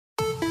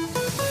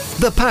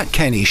The Pat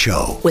Kenny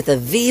Show with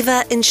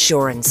Aviva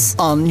Insurance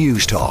on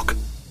News Talk.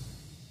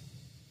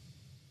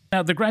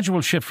 Now, the gradual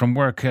shift from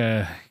work,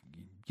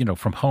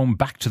 from home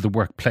back to the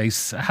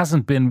workplace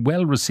hasn't been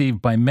well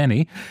received by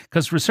many,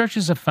 because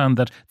researchers have found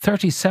that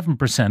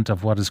 37%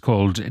 of what is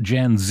called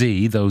Gen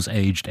Z, those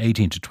aged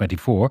 18 to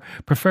 24,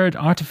 preferred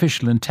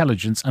artificial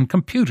intelligence and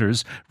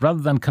computers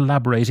rather than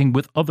collaborating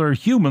with other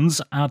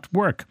humans at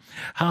work.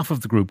 Half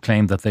of the group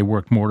claimed that they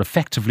work more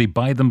effectively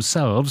by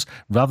themselves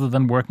rather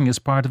than working as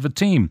part of a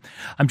team.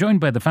 I'm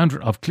joined by the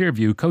founder of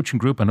Clearview Coaching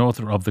Group and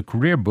author of the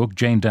career book,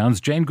 Jane Downs.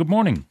 Jane, good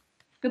morning.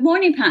 Good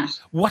morning, Pat.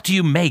 What do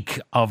you make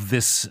of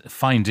this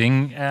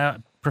finding?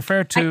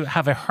 Prefer to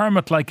have a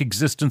hermit-like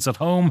existence at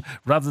home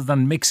rather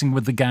than mixing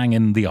with the gang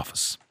in the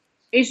office?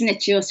 Isn't it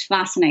just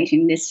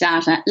fascinating, this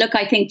data? Look,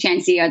 I think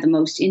Gen Z are the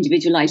most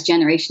individualised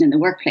generation in the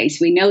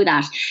workplace. We know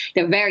that.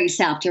 They're very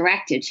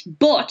self-directed.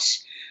 But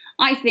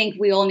I think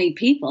we all need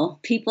people.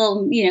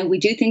 People, we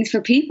do things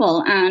for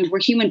people, and we're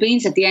human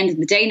beings at the end of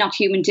the day, not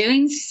human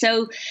doings.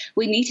 So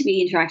we need to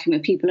be interacting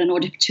with people in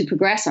order to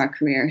progress our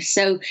career.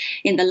 So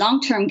in the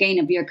long-term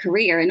gain of your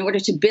career, in order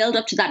to build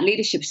up to that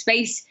leadership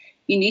space,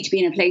 you need to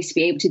be in a place to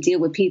be able to deal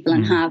with people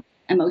and have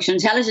emotional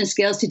intelligence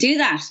skills to do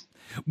that.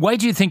 Why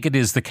do you think it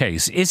is the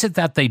case? Is it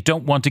that they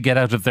don't want to get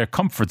out of their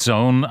comfort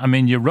zone? I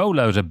mean, you roll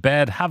out of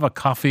bed, have a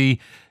coffee,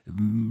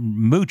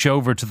 mooch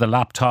over to the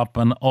laptop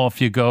and off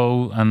you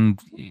go. And,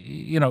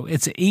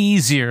 it's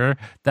easier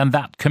than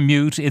that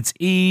commute. It's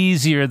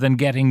easier than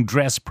getting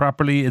dressed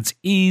properly. It's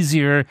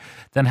easier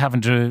than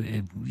having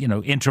to,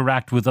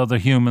 interact with other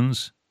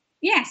humans.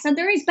 Yes, and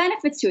there is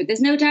benefits to it.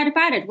 There's no doubt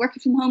about it. Working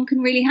from home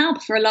can really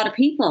help for a lot of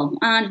people.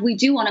 And we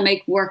do want to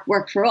make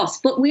work for us.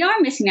 But we are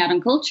missing out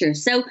on culture.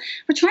 So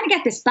we're trying to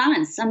get this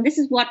balance. And this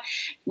is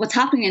what's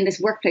happening in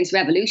this workplace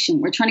revolution.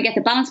 We're trying to get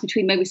the balance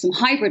between maybe some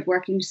hybrid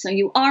working. So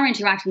you are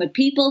interacting with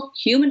people,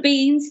 human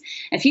beings,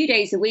 a few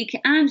days a week,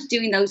 and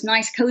doing those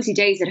nice, cozy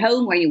days at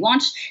home where you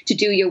want to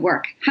do your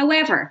work.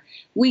 However,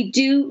 we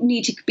do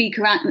need to be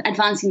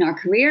advancing our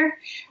career.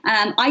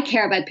 I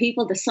care about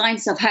people, the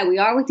science of how we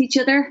are with each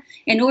other.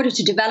 In order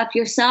to develop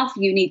yourself,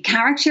 you need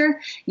character,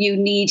 you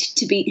need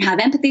to have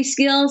empathy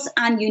skills,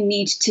 and you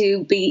need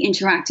to be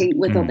interacting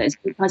with others,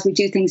 because we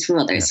do things for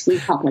others. Yeah. We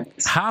help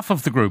others. Half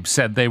of the group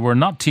said they were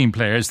not team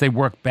players, they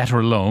work better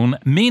alone.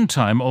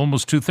 Meantime,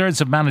 almost 2/3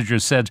 of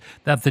managers said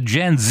that the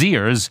Gen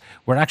Zers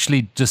were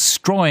actually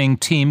destroying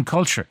team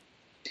culture.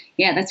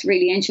 Yeah, that's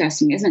really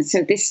interesting, isn't it?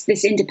 So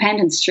this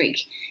independent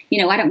streak,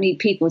 I don't need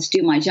people to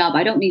do my job.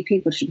 I don't need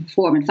people to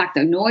perform. In fact,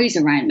 they're noise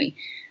around me.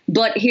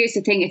 But here's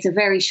the thing, it's a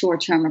very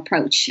short-term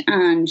approach.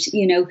 And,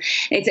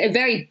 it's a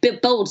very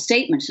bold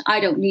statement. I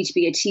don't need to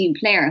be a team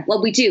player.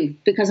 Well, we do,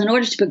 because in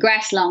order to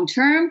progress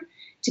long-term,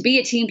 to be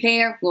a team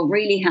player will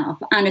really help.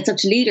 And it's up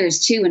to leaders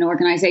too in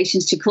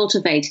organisations to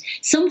cultivate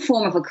some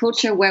form of a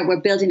culture where we're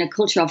building a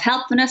culture of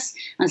helpfulness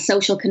and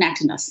social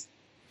connectedness.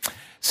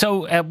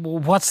 So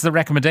what's the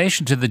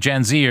recommendation to the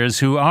Gen Zers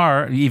who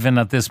are, even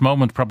at this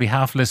moment, probably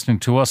half listening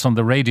to us on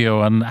the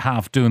radio and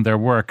half doing their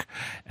work,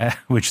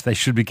 which they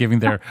should be giving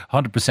their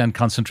 100%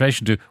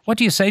 concentration to? What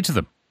do you say to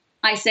them?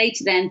 I say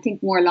to them,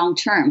 think more long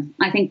term.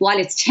 I think while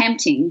it's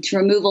tempting to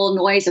remove all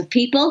noise of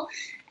people,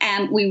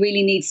 we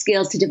really need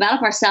skills to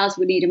develop ourselves.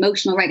 We need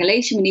emotional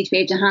regulation. We need to be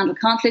able to handle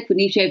conflict. We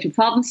need to be able to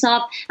problem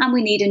solve. And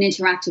we need an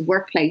interactive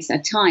workplace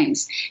at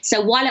times.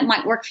 So while it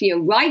might work for you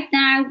right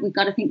now, we've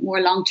got to think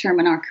more long term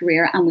in our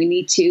career. And we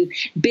need to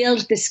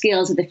build the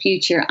skills of the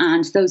future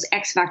and those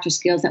X factor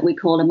skills that we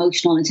call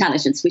emotional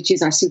intelligence, which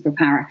is our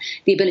superpower.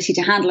 The ability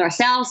to handle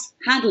ourselves,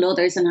 handle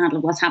others, and handle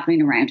what's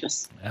happening around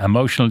us.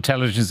 Emotional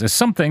intelligence is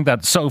something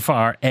that so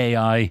far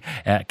AI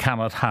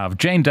cannot have.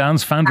 Jane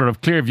Downs, founder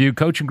of Clearview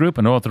Coaching Group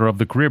and author of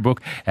the career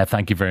book.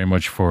 Thank you very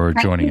much for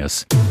joining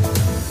us.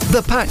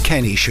 The Pat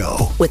Kenny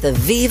Show with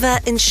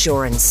Aviva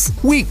Insurance.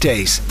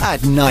 Weekdays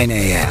at 9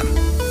 a.m.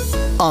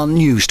 on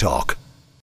News Talk.